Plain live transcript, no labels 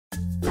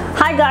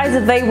Hi guys, a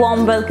very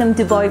warm welcome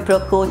to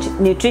BodyProCoach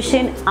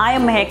Nutrition. I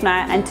am Maahek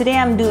Nair and today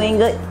I'm doing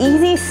an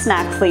easy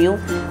snack for you.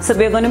 So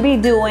we're going to be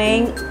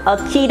doing a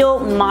keto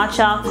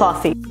matcha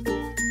coffee.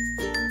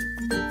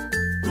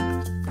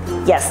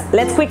 Yes,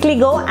 let's quickly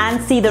go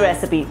and see the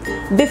recipe.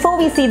 Before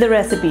we see the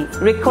recipe,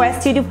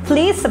 request you to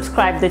please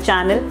subscribe the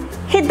channel,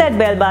 hit that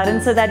bell button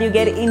so that you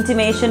get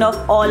intimation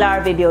of all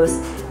our videos.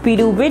 We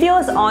do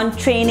videos on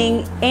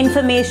training,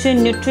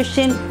 information,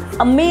 nutrition,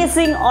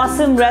 amazing,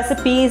 awesome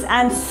recipes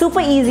and super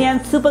easy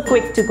and super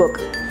quick to cook.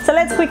 So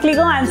let's quickly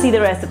go and see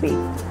the recipe.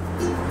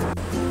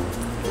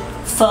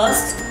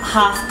 First,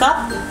 half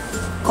cup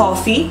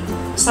coffee.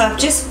 So I've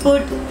just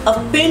put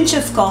a pinch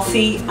of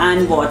coffee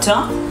and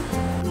water.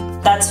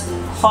 That's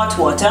hot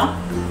water.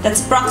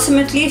 That's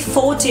approximately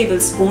 4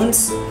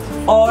 tablespoons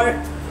or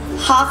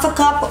half a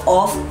cup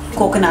of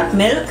coconut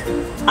milk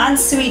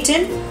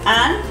unsweetened,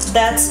 and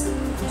that's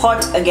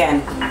hot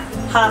again.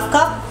 Half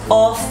cup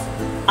of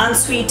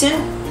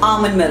unsweetened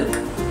almond milk,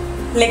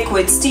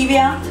 liquid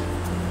stevia,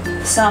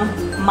 some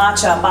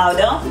matcha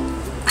powder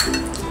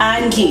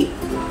and ghee.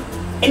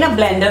 In a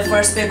blender,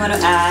 first we're going to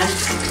add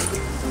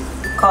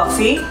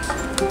coffee,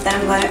 then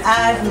I'm going to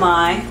add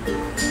my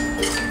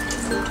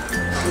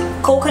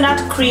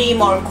coconut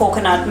cream or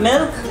coconut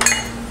milk,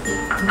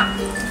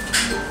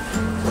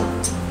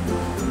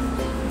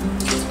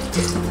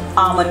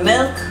 almond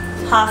milk,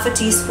 half a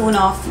teaspoon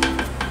of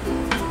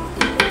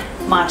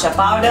matcha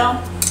powder,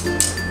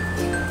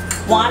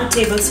 1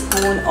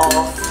 tablespoon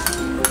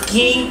of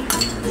ghee,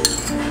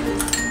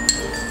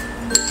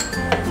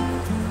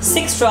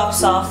 6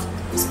 drops of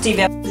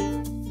stevia.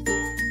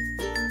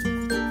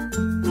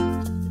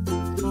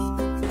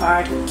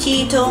 Our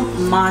keto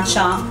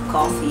matcha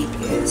coffee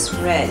is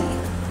ready.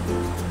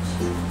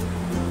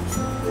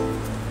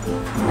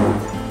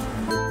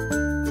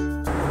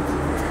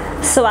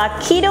 So our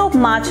keto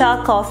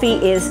matcha coffee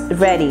is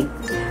ready.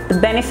 The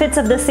benefits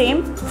of the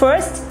same: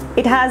 first,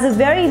 it has a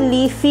very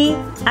leafy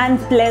and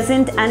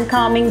pleasant and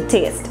calming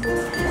taste.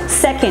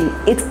 Second,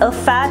 it's a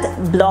fat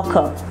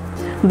blocker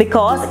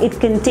because it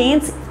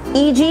contains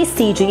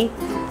EGCG.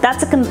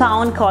 That's a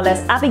compound called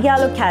as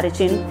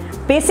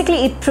abigallocatechin.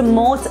 Basically, it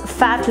promotes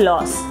fat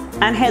loss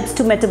and helps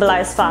to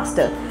metabolize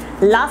faster.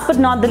 Last but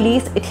not the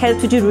least, it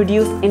helps you to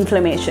reduce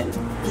inflammation.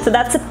 So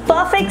that's a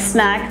perfect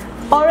snack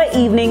or an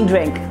evening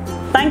drink.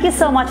 Thank you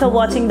so much for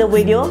watching the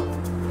video.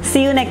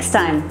 See you next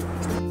time.